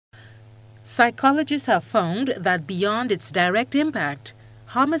Psychologists have found that beyond its direct impact,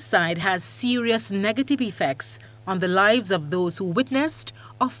 homicide has serious negative effects on the lives of those who witnessed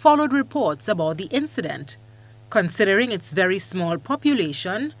or followed reports about the incident. Considering its very small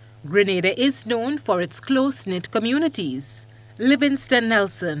population, Grenada is known for its close-knit communities. Livingston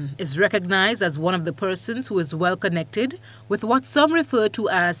Nelson is recognized as one of the persons who is well connected with what some refer to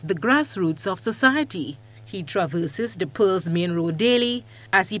as the grassroots of society. He traverses the Pearls Main Road daily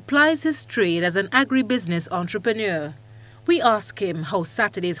as he plies his trade as an agribusiness entrepreneur. We ask him how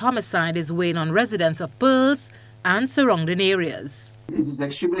Saturday's homicide is weighing on residents of Pearls and surrounding areas. It is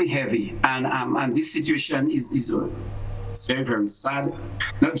extremely heavy, and this situation is very, very sad.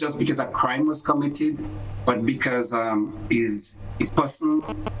 Not just because a crime was committed, but because the person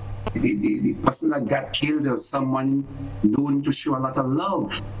that got killed is someone known to show a lot of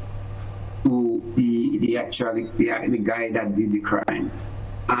love to the guy that did the crime.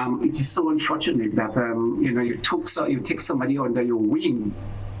 It is so unfortunate that you take somebody under your wing,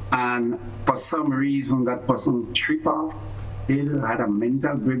 and for some reason that person tripped off, they had a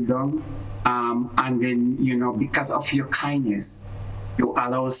mental breakdown, and then because of your kindness, you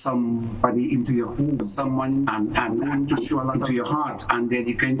allow somebody into your home, someone and to show a lot into your heart, and then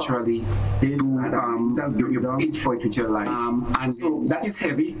eventually you paid for it with your life, and so that is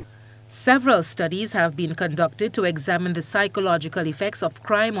heavy. Several studies have been conducted to examine the psychological effects of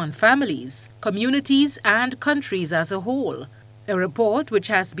crime on families, communities, and countries as a whole. A report which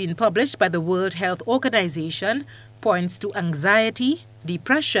has been published by the World Health Organization points to anxiety,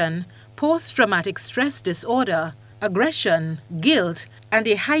 depression, post-traumatic stress disorder, aggression, guilt, and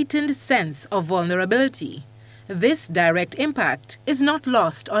a heightened sense of vulnerability. This direct impact is not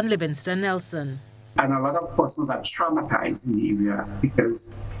lost on Livingston Nelson. And a lot of persons are traumatized in the area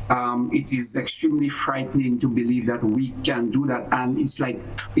because it is extremely frightening to believe that we can do that. And it's like,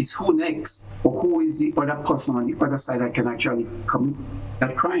 it's who next? Or who is the other person on the other side that can actually commit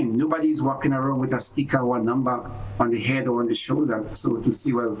that crime? Nobody is walking around with a sticker or a number on the head or on the shoulder so to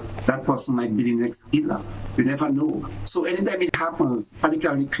see, well, that person might be the next killer. You never know. So anytime it happens,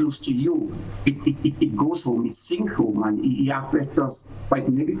 particularly close to you, it goes home, it sinks home, and it affects us quite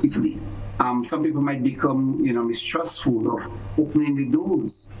negatively. Some people might become, mistrustful of opening the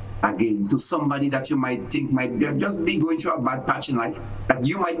doors again to somebody that you might think might just be going through a bad patch in life, that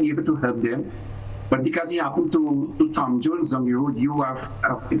you might be able to help them. But because it happened to Tom Jones on the road, you are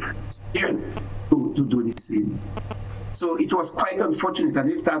scared to do the same. So it was quite unfortunate,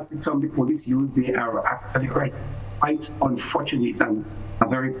 and if that's some of the police use, they are actually quite unfortunate and a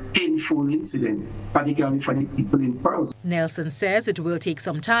very painful incident, particularly for the people in Pearls. Nelson says it will take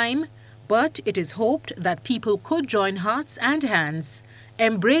some time, but it is hoped that people could join hearts and hands,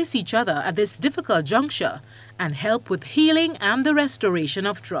 embrace each other at this difficult juncture, and help with healing and the restoration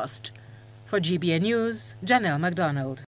of trust. For GBN News, Janelle MacDonald.